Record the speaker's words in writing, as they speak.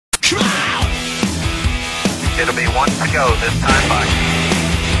It'll be 1 to go this time by.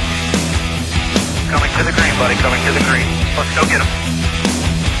 Coming to the green, buddy, coming to the green. Let's go get him.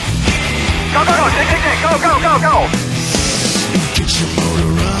 Go, go, go, dig, dig, dig, go, go, go, go. Get your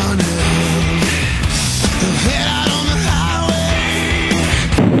motor running. Head out on the highway.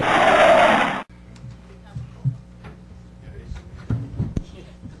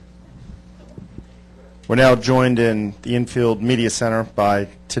 We're now joined in the infield media center by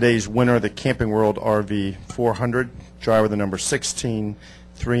today's winner of the Camping World RV 400, driver the number 16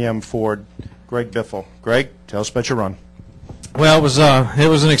 3M Ford, Greg Biffle. Greg, tell us about your run. Well, it was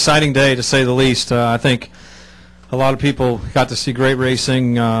an exciting day to say the least. I think a lot of people got to see great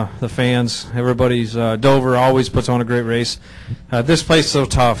racing. The fans, everybody's Dover always puts on a great race. This place is so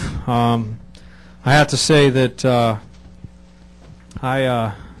tough. I have to say that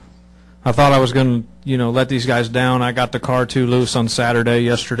I thought I was going to let these guys down. I got the car too loose on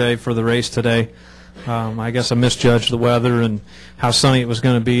yesterday for the race today. I guess I misjudged the weather and how sunny it was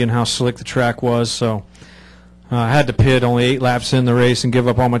going to be and how slick the track was. So I had to pit only 8 laps in the race and give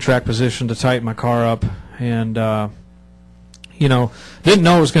up all my track position to tighten my car up. And, didn't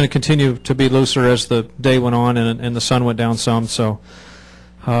know it was going to continue to be looser as the day went on and the sun went down some. So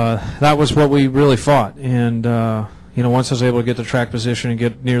that was what we really fought. And, once I was able to get the track position and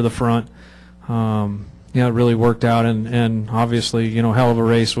get near the front, it really worked out. And obviously, hell of a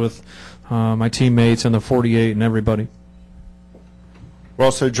race with my teammates and the 48 and everybody. We're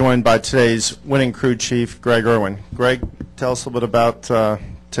also joined by today's winning crew chief, Greg Erwin. Greg, tell us a little bit about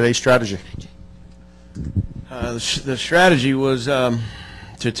today's strategy. The strategy was to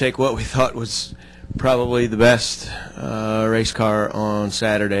take what we thought was probably the best race car on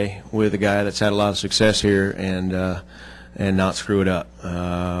Saturday with a guy that's had a lot of success here and not screw it up.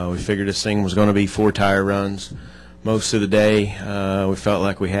 We figured this thing was going to be 4-tire runs most of the day. We felt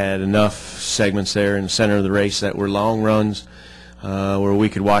like we had enough segments there in the center of the race that were long runs where we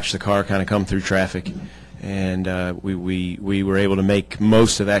could watch the car kind of come through traffic. And we were able to make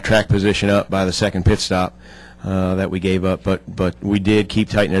most of that track position up by the second pit stop that we gave up. But we did keep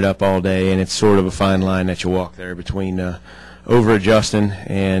tightening it up all day, and it's sort of a fine line that you walk there between over-adjusting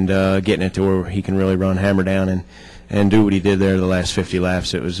and getting it to where he can really run hammer down and do what he did there the last 50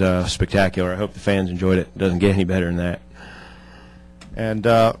 laps. It was spectacular. I hope the fans enjoyed it. It doesn't get any better than that. And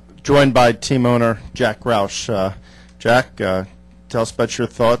joined by team owner Jack Roush. Jack, tell us about your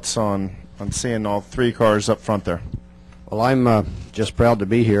thoughts on seeing all 3 cars up front there. Well, I'm just proud to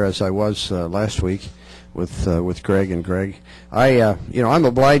be here, as I was last week with Greg and Greg. I'm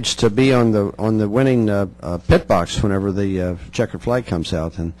obliged to be on the winning pit box whenever the checkered flag comes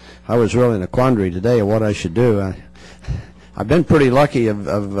out, and I was really in a quandary today of what I should do. I've been pretty lucky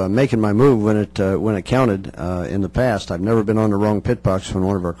of making my move when it counted in the past. I've never been on the wrong pit box when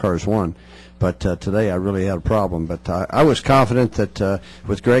one of our cars won. But today I really had a problem. But I was confident that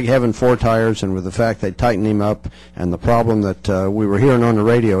with Greg having 4 tires and with the fact they tightened him up and the problem that we were hearing on the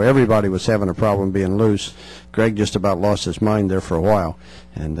radio, everybody was having a problem being loose. Greg just about lost his mind there for a while.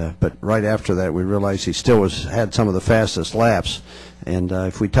 And but right after that we realized he still had some of the fastest laps. And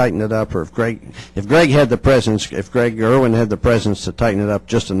if we tighten it up, or if Greg had the presence, if Greg Erwin had the presence to tighten it up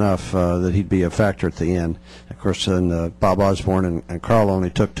just enough that he'd be a factor at the end. Of course, then Bob Osborne and Carl only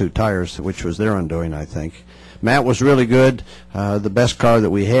took 2 tires, which was their undoing, I think. Matt was really good. The best car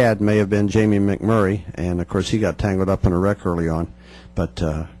that we had may have been Jamie McMurray, and of course he got tangled up in a wreck early on. But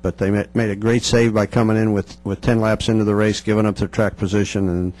they made a great save by coming in with 10 laps into the race, giving up their track position,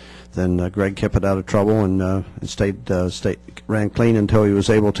 and then Greg kept it out of trouble and ran clean until he was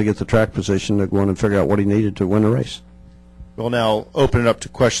able to get the track position to go in and figure out what he needed to win the race. We'll now open it up to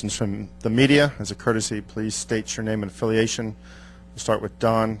questions from the media. As a courtesy, please state your name and affiliation. We'll start with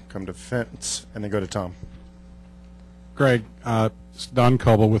Don, come to Vince, and then go to Tom. Greg, it's Don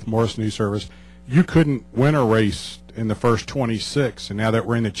Cobble with Morris News Service. You couldn't win a race in the first 26, and now that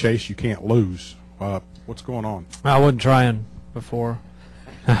we're in the chase, you can't lose. What's going on? I wasn't trying before.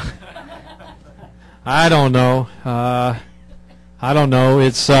 I don't know.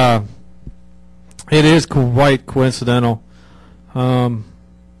 It is quite coincidental. I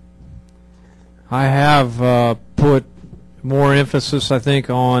have put more emphasis, I think,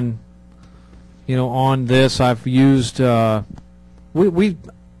 on this. I've used the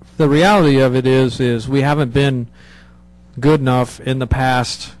reality of it is we haven't been good enough in the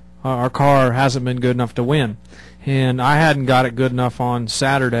past. Our car hasn't been good enough to win, and I hadn't got it good enough on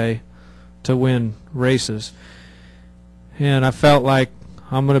Saturday to win races. And I felt like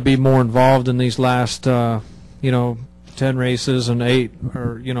I'm going to be more involved in these last 10 races and 8,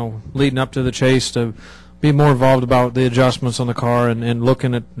 or leading up to the chase, to be more involved about the adjustments on the car and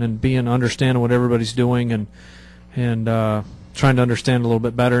looking at and understanding what everybody's doing and trying to understand a little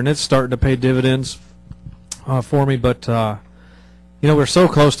bit better. And it's starting to pay dividends for me. But we're so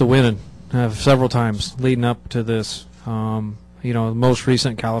close to winning several times leading up to this. The most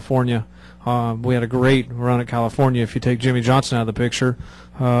recent California. We had a great run at California. If you take Jimmy Johnson out of the picture,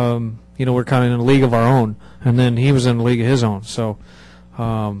 we're kind of in a league of our own, and then he was in a league of his own. So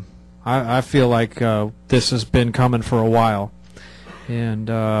I feel like this has been coming for a while, and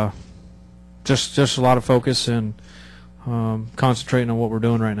just a lot of focus and concentrating on what we're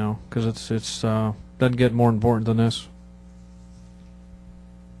doing right now, because it's doesn't get more important than this.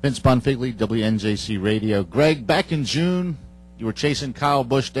 Vince Bonfigley, WNJC Radio. Greg, back in June, you were chasing Kyle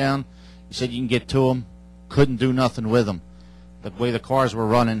Busch down. You said you can get to him, couldn't do nothing with him. The way the cars were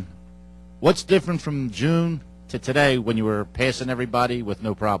running. What's different from June to today when you were passing everybody with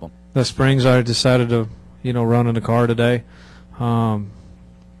no problem? The springs, I decided to, run in the car today. I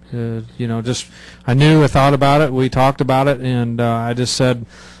thought about it. We talked about it, and I just said,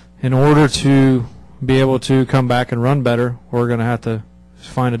 in order to be able to come back and run better, we're going to have to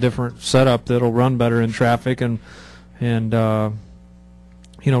find a different setup that'll run better in traffic and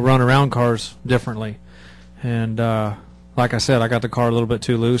run around cars differently. And like I said, I got the car a little bit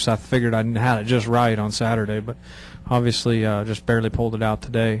too loose. I figured I had it just right on Saturday, but obviously just barely pulled it out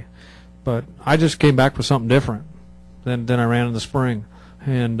today. But I just came back with something different than I ran in the spring.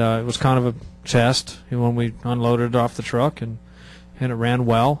 And it was kind of a test when we unloaded it off the truck, and it ran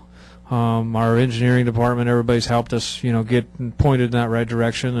well. Our engineering department, everybody's helped us, get pointed in that right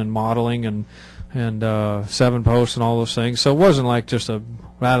direction, and modeling and 7-post and all those things. So it wasn't like just a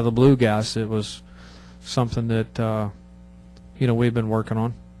out of the blue gas. It was something that we've been working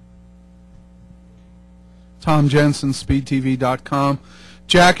on. Tom Jensen, SpeedTV.com.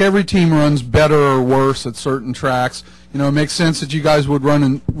 Jack, every team runs better or worse at certain tracks. It makes sense that you guys would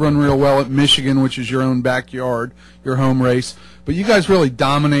run real well at Michigan, which is your own backyard, your home race. But you guys really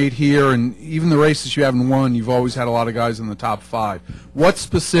dominate here, and even the races you haven't won, you've always had a lot of guys in the top 5. What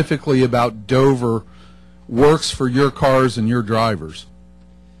specifically about Dover works for your cars and your drivers?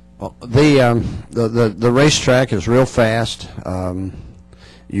 Well, the racetrack is real fast.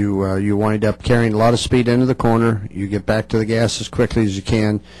 You wind up carrying a lot of speed into the corner. You get back to the gas as quickly as you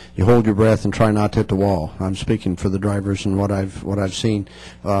can. You hold your breath and try not to hit the wall. I'm speaking for the drivers and what I've seen.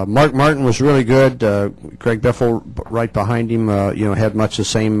 Mark Martin was really good. Greg Biffle right behind him. Had much the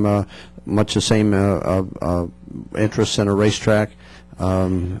same interests in a racetrack.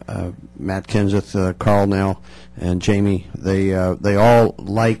 Matt Kenseth, Carl Nell, and Jamie, they all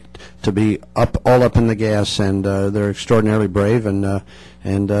like to be all up in the gas, and they're extraordinarily brave. And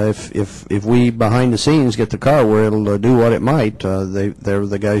if we behind the scenes get the car where it'll do what it might, they're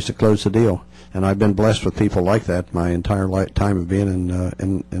the guys to close the deal. And I've been blessed with people like that my entire time of being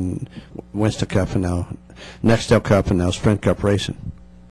in Winston Cup and now Nextel Cup and now Sprint Cup racing.